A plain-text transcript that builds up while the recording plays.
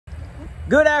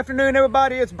Good afternoon,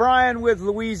 everybody. It's Brian with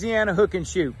Louisiana Hook and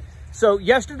Shoot. So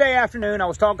yesterday afternoon, I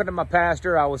was talking to my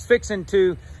pastor. I was fixing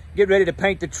to get ready to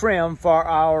paint the trim for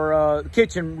our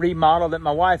kitchen remodel that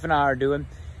my wife and I are doing.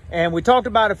 And we talked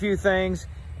about a few things.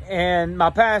 And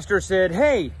my pastor said,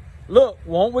 hey, look,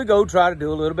 won't we go try to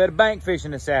do a little bit of bank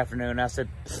fishing this afternoon? I said,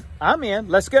 I'm in.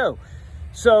 Let's go.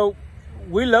 So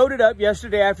we loaded up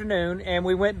yesterday afternoon and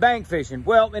we went bank fishing.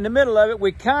 Well, in the middle of it,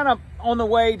 we kind of on the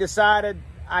way decided,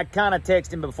 I kind of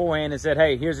texted him beforehand and said,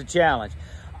 hey, here's a challenge.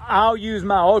 I'll use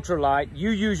my ultralight, you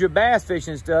use your bass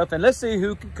fishing stuff, and let's see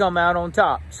who can come out on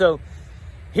top. So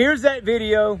here's that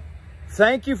video.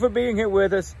 Thank you for being here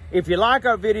with us. If you like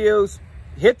our videos,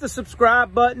 hit the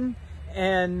subscribe button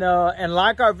and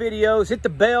like our videos. Hit the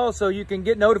bell so you can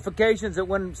get notifications that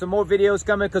when some more videos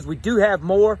come in, because we do have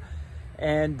more.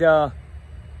 And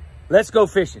let's go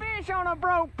fishing. Fish on a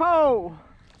broke pole.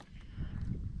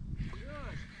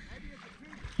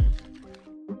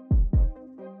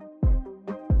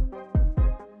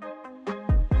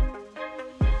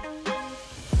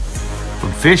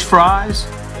 From fish fries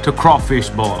to crawfish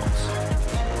boils,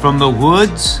 from the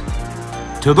woods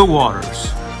to the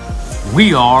waters,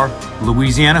 we are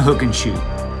Louisiana Hook and Shoot.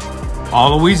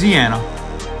 All Louisiana,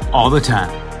 all the time.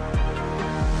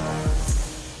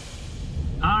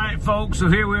 All right, folks, so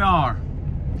here we are.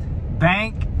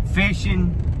 Bank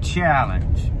Fishing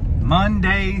Challenge.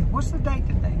 Monday, what's the date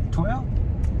today? 12?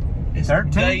 It's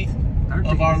 13th? the date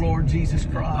of our Lord Jesus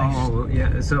Christ. Oh,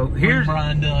 yeah, so here's... when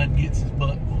Brian Dunn gets his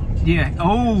butt whooped. Yeah,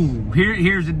 oh,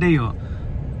 here's the deal.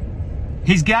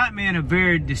 He's got me in a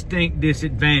very distinct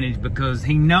disadvantage because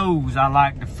he knows I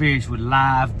like to fish with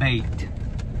live bait.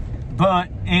 But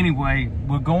anyway,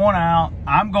 we're going out.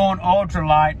 I'm going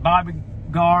ultralight, Bobby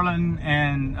Garland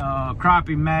and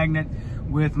crappie magnet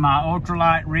with my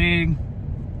ultralight rig.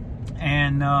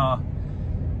 And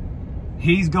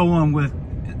he's going with,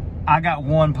 I got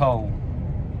one pole.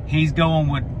 He's going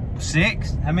with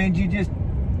 6. I mean, you just...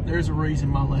 There's a reason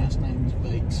my last name is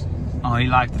Bates. Oh, he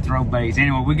likes to throw baits.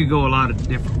 Anyway, we could go a lot of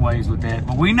different ways with that,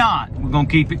 but we're not. We're gonna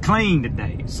keep it clean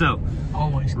today. So,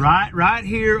 always right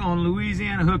here on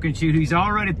Louisiana Hook and Shoot, he's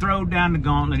already thrown down the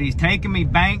gauntlet. He's taking me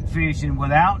bank fishing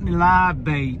without any live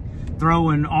bait,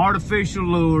 throwing artificial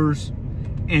lures,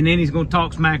 and then he's gonna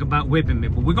talk smack about whipping me.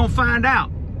 But we're gonna find out.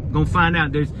 We're gonna find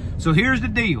out. So here's the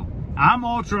deal. I'm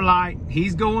ultralight.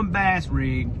 He's going bass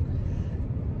rig.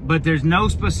 But there's no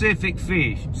specific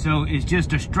fish, so it's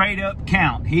just a straight up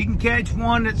count. He can catch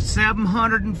one that's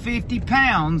 750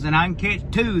 pounds, and I can catch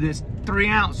 2 that's 3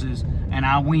 ounces, and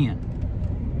I win.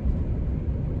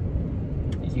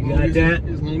 You got that?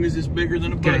 As long as it's bigger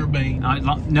than a butter bean.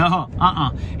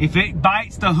 No, If it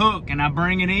bites the hook and I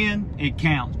bring it in, it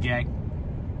counts, Jack.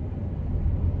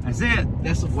 That's it.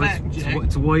 That's a fact, Jack.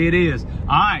 It's the way it is. All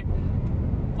right.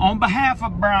 On behalf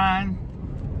of Brian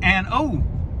and,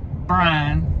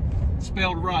 Brian.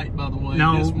 Spelled right, by the way.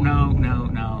 No.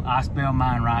 I spell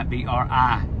mine right,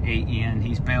 B-R-I-A-N.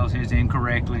 He spells his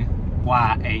incorrectly,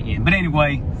 Y-A-N. But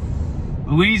anyway,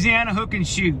 Louisiana Hook and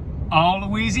Shoot. All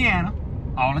Louisiana,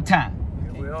 all the time.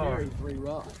 Here we are. Carry 3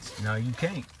 rods. No, you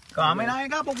can't. I mean, I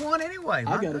ain't got but one anyway.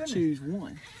 I gotta choose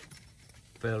one.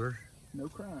 Fellers. No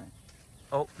crying.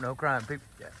 Oh, no crying. People,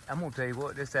 I'm gonna tell you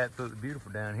what, this is absolutely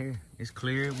beautiful down here. It's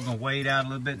clear. We're gonna wade out a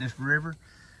little bit in this river.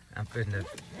 I'm fitting to...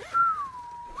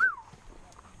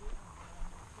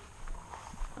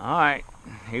 All right,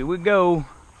 here we go.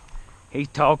 He's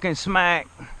talking smack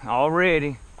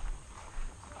already.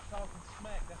 Talking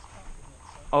smack, that's compliment,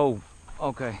 son. Oh,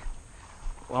 okay.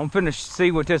 Well, I'm finna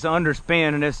see what this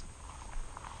underspin and this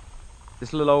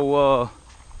little old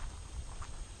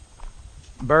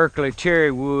Berkeley cherry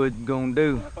wood gonna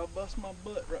do. If I bust my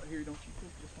butt right here, don't you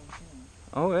put this on camera?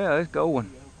 Oh yeah, it's going.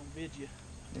 On video.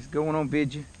 It's going on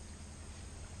video.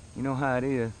 You know how it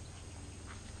is.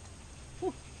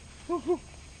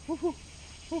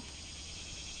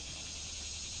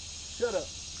 Shut up.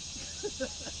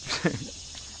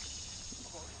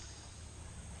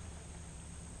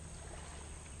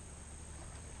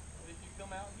 If you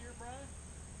come out here, Brian,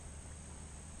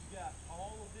 you got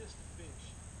all of this to fish.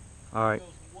 All right. It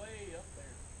goes way up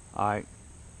there. All right.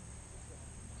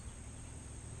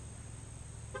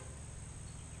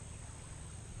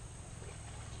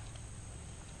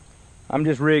 I'm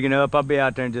just rigging up. I'll be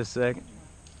out there in just a second.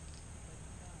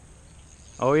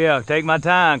 Oh yeah, take my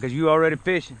time because you already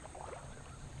fishing.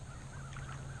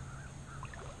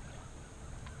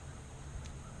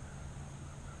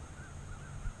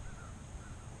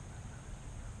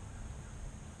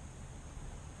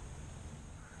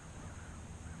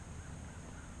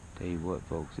 Tell you what,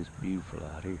 folks, it's beautiful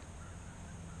out here.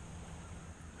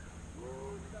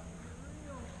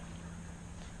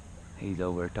 He's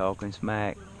over there talking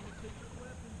smack.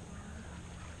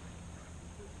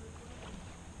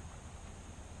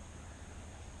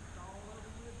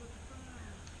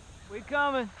 We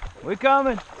coming. We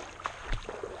coming.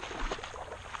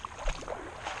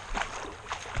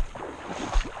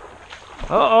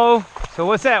 Uh-oh. So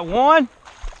what's that, one?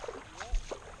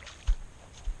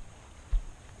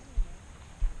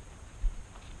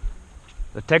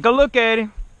 Let's take a look at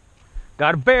him.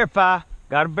 Gotta verify.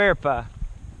 Gotta verify.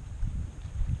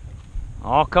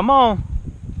 Oh, come on.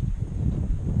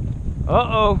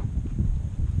 Uh-oh.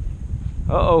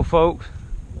 Uh-oh, folks.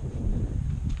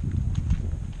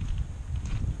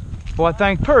 Boy, I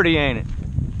think pretty, ain't it?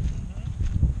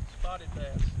 Spotted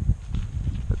bass.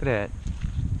 Look at that.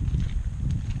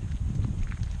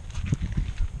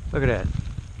 Look at that.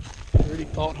 Really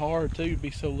fought hard too to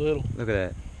be so little. Look at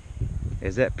that.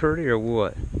 Is that pretty or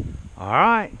what? All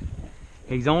right.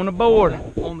 He's on the board.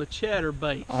 On the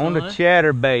chatterbait. On the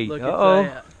chatterbait. Look Uh-oh.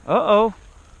 at that. Uh-oh.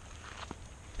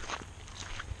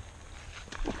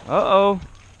 Uh-oh.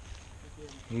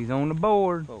 He's on the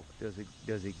board. Folks,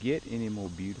 does it get any more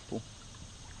beautiful?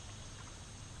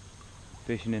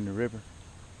 Fishing in the river.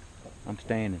 I'm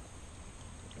standing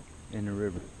in the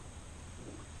river.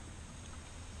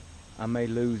 I may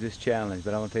lose this challenge,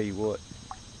 but I'm gonna tell you what.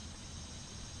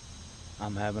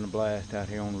 I'm having a blast out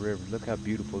here on the river. Look how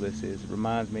beautiful this is. It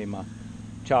reminds me of my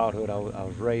childhood. I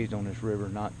was raised on this river,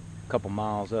 not a couple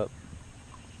miles up.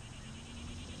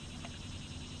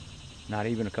 Not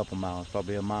even a couple miles,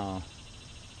 probably a mile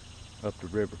up the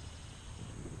river.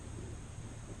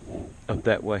 Up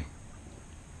that way.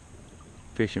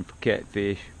 Fishing for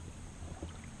catfish,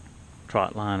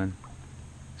 trot lining,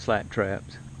 slack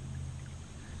traps,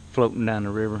 floating down the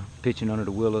river, pitching under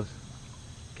the willows,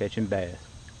 catching bass.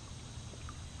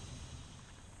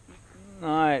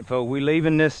 Alright folks, we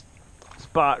leaving this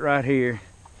spot right here.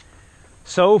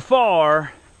 So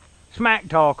far, Smack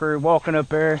Talker walking up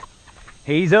there,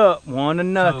 he's up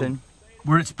 1-0. So,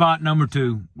 we're at spot number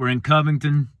 2. We're in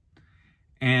Covington,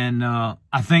 and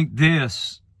I think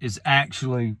this is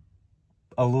actually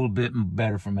a little bit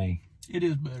better for me. It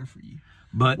is better for you.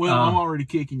 But well, I'm already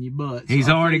kicking your butt. So he's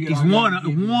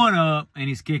one up, and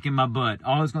he's kicking my butt.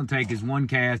 All it's gonna take is one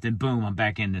cast, and boom, I'm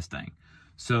back in this thing.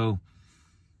 So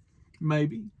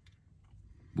maybe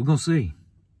we're gonna see.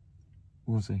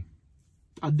 We're gonna see.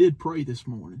 I did pray this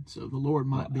morning, so the Lord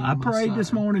might be on my prayed side.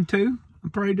 this morning too. I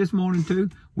prayed this morning too.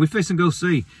 We fixing to go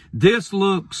see. This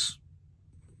looks,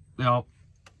 well,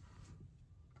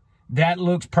 that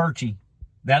looks perchy.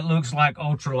 That looks like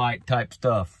ultralight type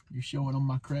stuff. You're showing on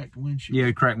my cracked windshield.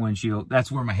 Yeah, cracked windshield.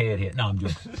 That's where my head hit. No, I'm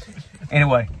joking.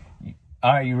 Anyway,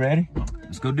 all right, you ready?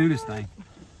 Let's go do this thing.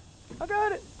 I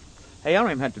got it. Hey, I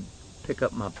don't even have to pick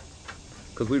up my,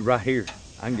 because we're right here.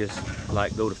 I can just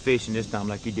like go to fishing this time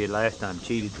like you did last time,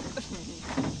 cheated.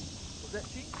 Was that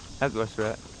cheating? That's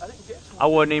right. I didn't catch one. I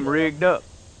wasn't even rigged up.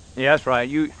 Yeah, that's right.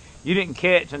 You didn't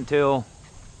catch until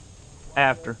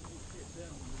after.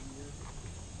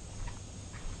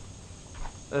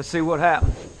 Let's see what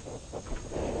happens.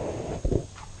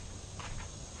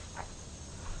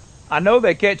 I know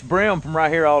they catch brim from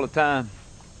right here all the time.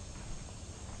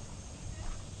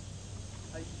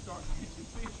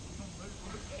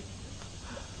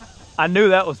 I knew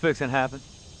that was fixing to happen.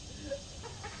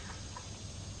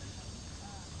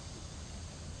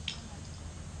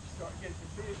 Start getting some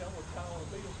fish, I'm gonna tie on a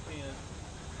beetle pin.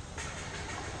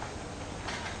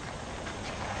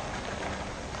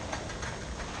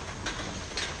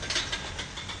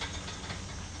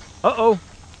 Uh-oh.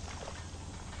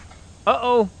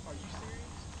 Uh-oh. Are you serious?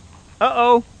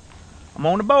 Uh-oh. I'm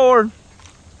on the board.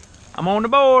 I'm on the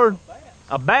board.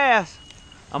 A bass.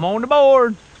 I'm on the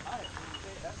board.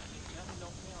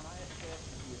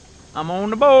 I'm on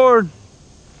the board.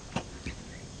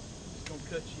 It's gonna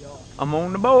cut you off. I'm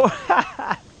on the board.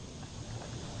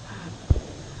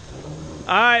 All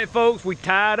right, folks, we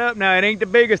tied up now. It ain't the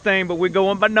biggest thing, but we're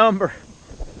going by number.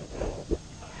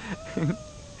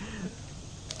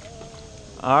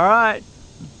 All right.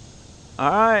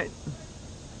 All right.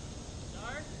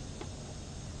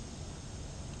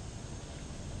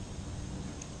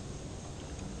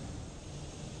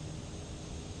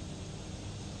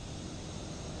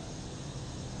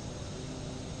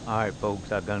 All right,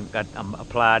 folks, I'm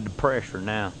applied the pressure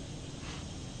now.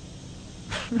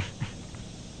 Nothing.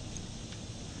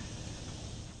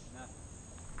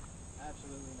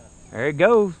 Absolutely nothing. There it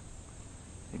goes.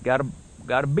 It got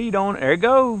a beat on it. There it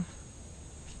goes.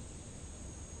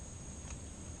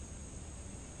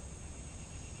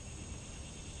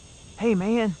 Hey,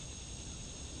 man.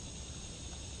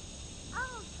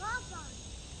 Oh, Papa.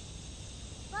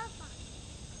 Papa.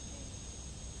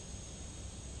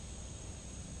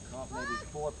 maybe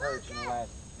 4 perch in the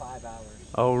last 5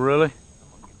 hours. Oh, really?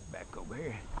 I'm gonna get back over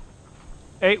here.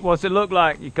 Hey, what's it look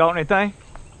like? You caught anything?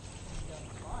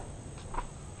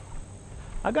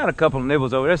 I got a couple of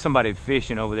nibbles over there. There's somebody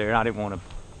fishing over there. I didn't want to.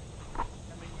 How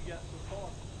many you got so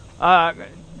far?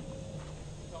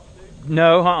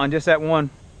 No, just that one.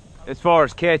 As far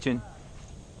as catching,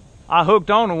 I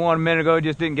hooked on the one a minute ago. It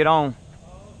just didn't get on.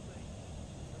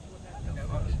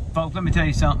 Folks, let me tell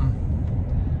you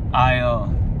something.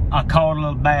 I caught a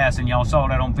little bass, and y'all saw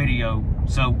that on video.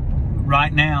 So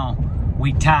right now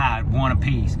we tied 1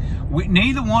 apiece.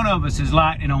 Neither one of us is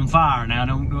lighting on fire now.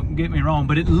 Don't get me wrong,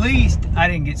 but at least I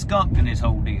didn't get skunked in this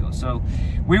whole deal. So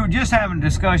we were just having a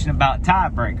discussion about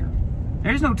tiebreaker.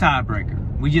 There's no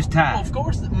tiebreaker. We just tied. Well, of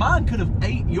course, mine could have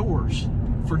ate yours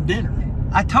for dinner.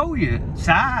 I told you,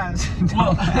 size.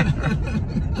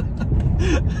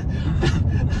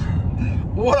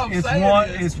 Well, what I'm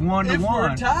saying is, it's 1 to 1. If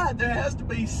we're tied, there has to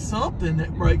be something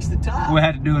that breaks the tie. We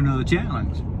had to do another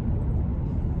challenge.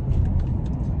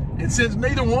 And since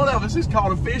neither one of us has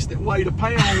caught a fish that weighed a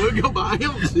pound, we'll go by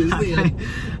ounces then.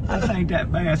 I think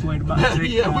that bass weighed about 6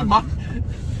 Yeah, pounds. we might.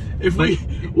 If we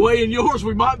weigh in yours,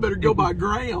 we might better go by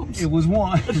grams. It was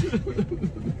 1.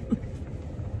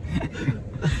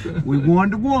 We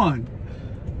 1 to 1.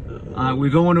 All right, we're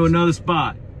going to another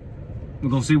spot. We're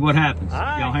gonna see what happens. All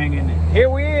right. Y'all hang in there. Here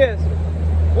we is.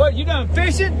 What, you done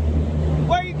fishing?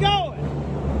 Where you going?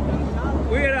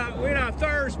 We're at our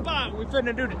 3rd spot. We're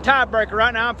finna do the tiebreaker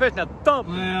right now. I'm fishing a thump.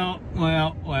 Well.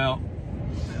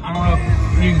 I don't know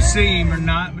if you can see him or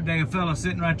not, but there's a fella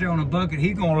sitting right there on a bucket.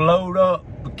 He's gonna load up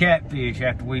the catfish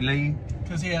after we leave.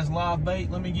 Because he has live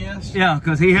bait, let me guess. Yeah,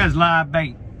 because he has live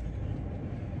bait.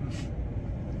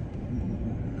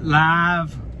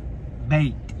 Live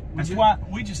bait. That's why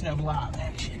we just have live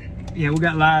action. Yeah, we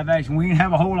got live action. We didn't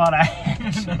have a whole lot of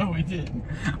action. No, we didn't.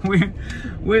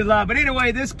 We're live. But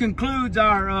anyway, this concludes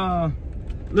our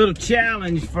little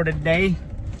challenge for today.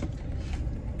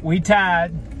 We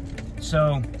tied,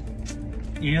 so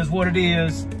it is what it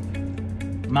is.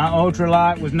 My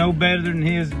Ultralight was no better than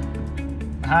his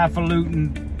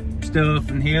highfalutin stuff,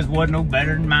 and his wasn't no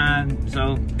better than mine.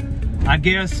 So I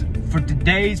guess for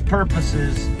today's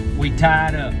purposes, we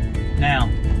tied up. Now,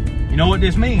 you know what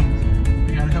this means?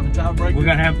 We gotta have a tiebreaker. We're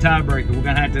gonna have a tiebreaker. We're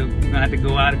gonna have to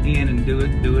go out again and do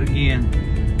it again.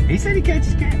 He said he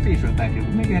catches catfish right back there. We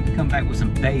maybe have to come back with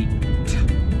some bait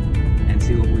and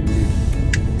see what we can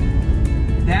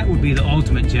do. That would be the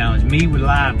ultimate challenge. Me with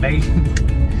live bait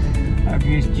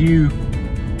against you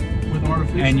with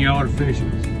artificial and your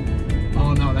artificials.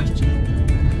 Oh no, that's cheap.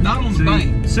 Not on the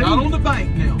bank. See? Not on the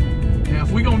bank now. Now,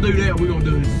 if we're gonna do that, we're gonna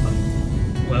do it at the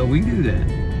bank. Well, we can do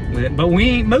that. But we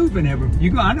ain't moving ever.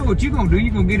 I know what you're gonna do.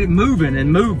 You're gonna get it moving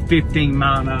and move 15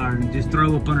 mile an hour and just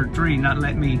throw up under a tree and not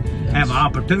let me have an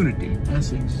opportunity.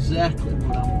 That's exactly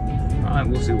what I'm gonna do. All right,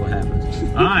 we'll see what happens.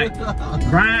 All right,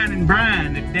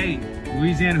 Brian today.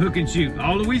 Louisiana hook and shoot.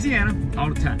 All Louisiana,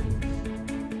 all the time.